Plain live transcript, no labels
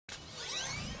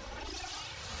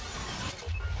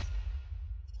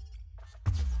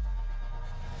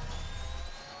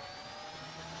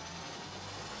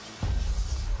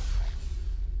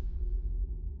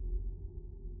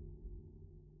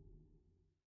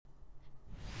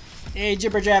Hey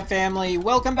Jibber family,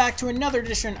 welcome back to another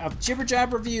edition of Jibber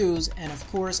Reviews and of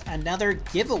course another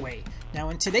giveaway. Now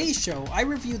in today's show I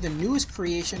review the newest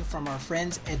creation from our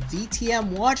friends at VTm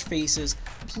Watch Faces,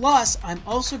 plus I'm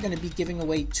also going to be giving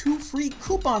away 2 free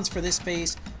coupons for this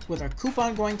face, with a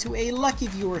coupon going to a lucky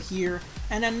viewer here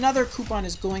and another coupon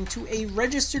is going to a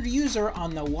registered user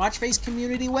on the watch face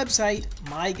community website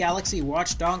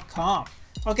mygalaxywatch.com.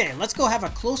 Okay, let's go have a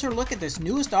closer look at this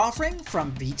newest offering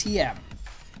from VTm.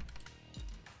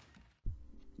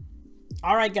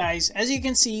 Alright guys, as you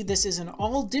can see this is an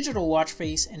all digital watch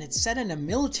face and it's set in a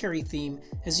military theme,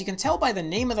 as you can tell by the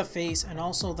name of the face and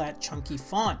also that chunky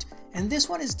font. And this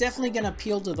one is definitely going to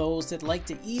appeal to those that like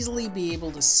to easily be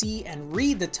able to see and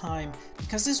read the time,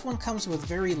 because this one comes with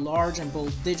very large and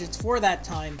bold digits for that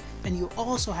time, and you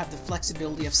also have the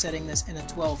flexibility of setting this in a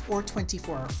 12 or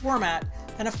 24 hour format.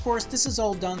 And of course this is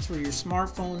all done through your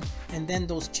smartphone, and then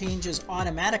those changes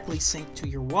automatically sync to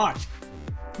your watch.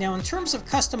 Now in terms of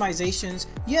customizations,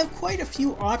 you have quite a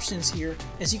few options here,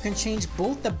 as you can change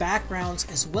both the backgrounds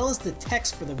as well as the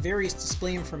text for the various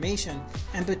display information,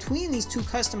 and between these 2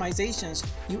 customizations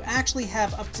you actually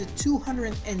have up to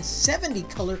 270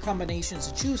 color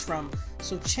combinations to choose from,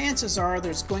 so chances are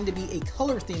there's going to be a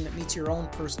color theme that meets your own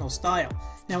personal style.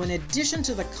 Now in addition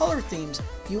to the color themes,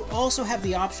 you also have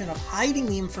the option of hiding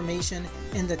the information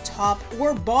in the top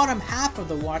or bottom half of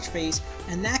the watch face,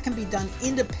 and that can be done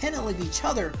independently of each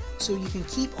other, so you can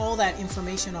keep all that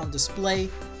information on display,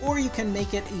 or you can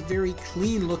make it a very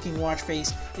clean looking watch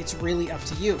face. It's really up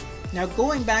to you. Now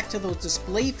going back to those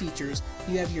display features,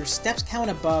 you have your steps count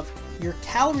above, your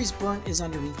calories burnt is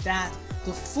underneath that,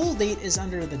 the full date is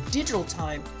under the digital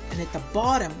time, and at the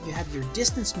bottom you have your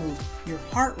distance moved, your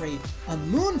heart rate, a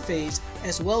moon phase,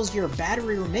 as well as your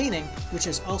battery remaining, which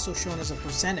is also shown as a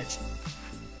percentage.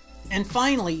 And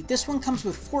finally, this one comes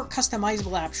with 4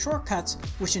 customizable app shortcuts,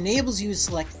 which enables you to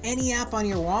select any app on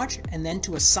your watch and then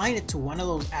to assign it to one of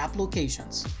those app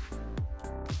locations.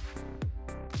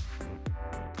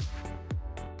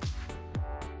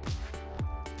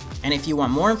 And if you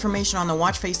want more information on the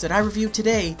watch face that I reviewed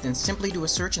today, then simply do a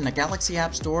search in the Galaxy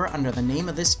App Store under the name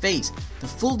of this face. The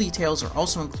full details are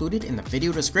also included in the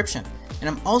video description. And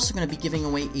I'm also going to be giving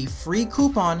away a free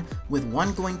coupon, with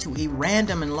one going to a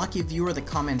random and lucky viewer that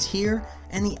comments here,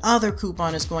 and the other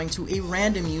coupon is going to a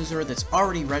random user that's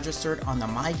already registered on the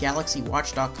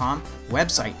mygalaxywatch.com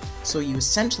website. So you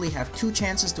essentially have 2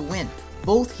 chances to win,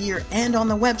 both here and on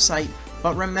the website.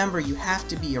 But remember, you have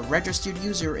to be a registered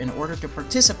user in order to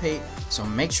participate, so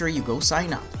make sure you go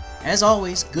sign up. As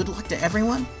always, good luck to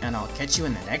everyone, and I'll catch you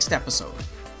in the next episode.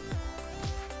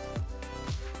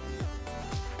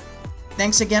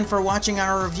 Thanks again for watching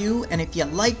our review, and if you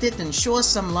liked it, then show us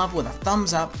some love with a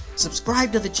thumbs up,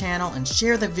 subscribe to the channel, and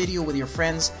share the video with your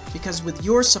friends, because with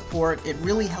your support, it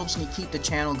really helps me keep the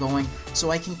channel going, so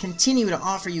I can continue to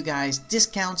offer you guys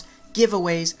discounts,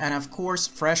 giveaways, and of course,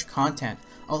 fresh content.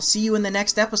 I'll see you in the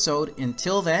next episode.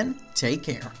 Until then, take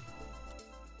care.